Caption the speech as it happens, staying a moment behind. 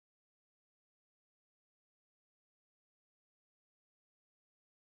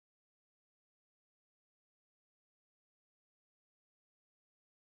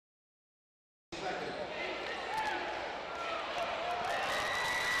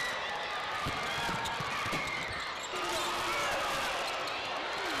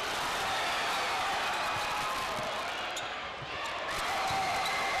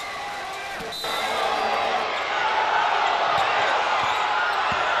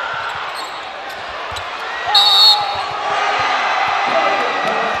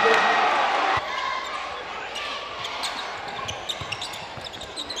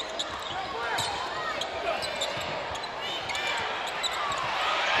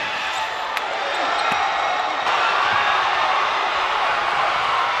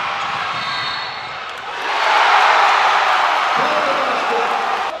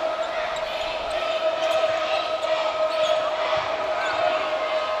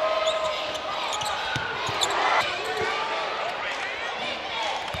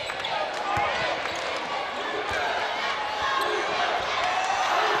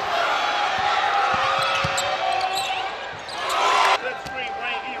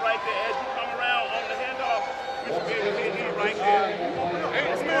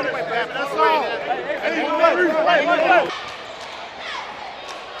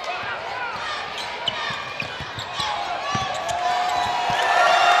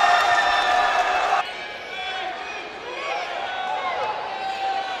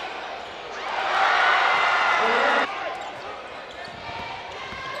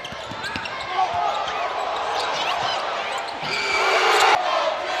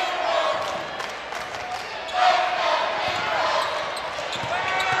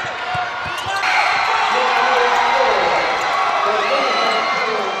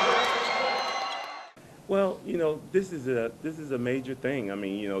Well, you know, this is a major thing. I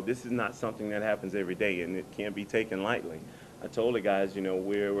mean, you know, this is not something that happens every day, and it can't be taken lightly. I told the guys, you know,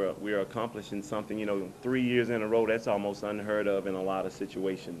 we're accomplishing something. You know, 3 years in a row, that's almost unheard of in a lot of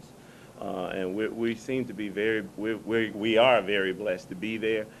situations, and we seem to be we are very blessed to be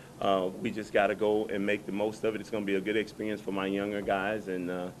there. We just got to go and make the most of it. It's going to be a good experience for my younger guys,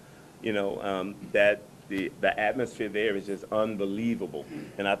 and you know, the atmosphere there is just unbelievable,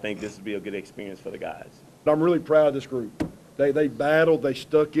 and I think this will be a good experience for the guys. I'm really proud of this group. They battled, they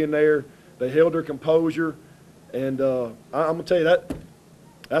stuck in there, they held their composure, and I'm gonna tell you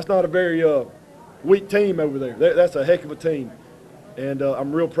that's not a very weak team over there. That's a heck of a team, and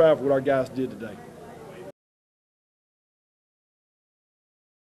I'm real proud of what our guys did today.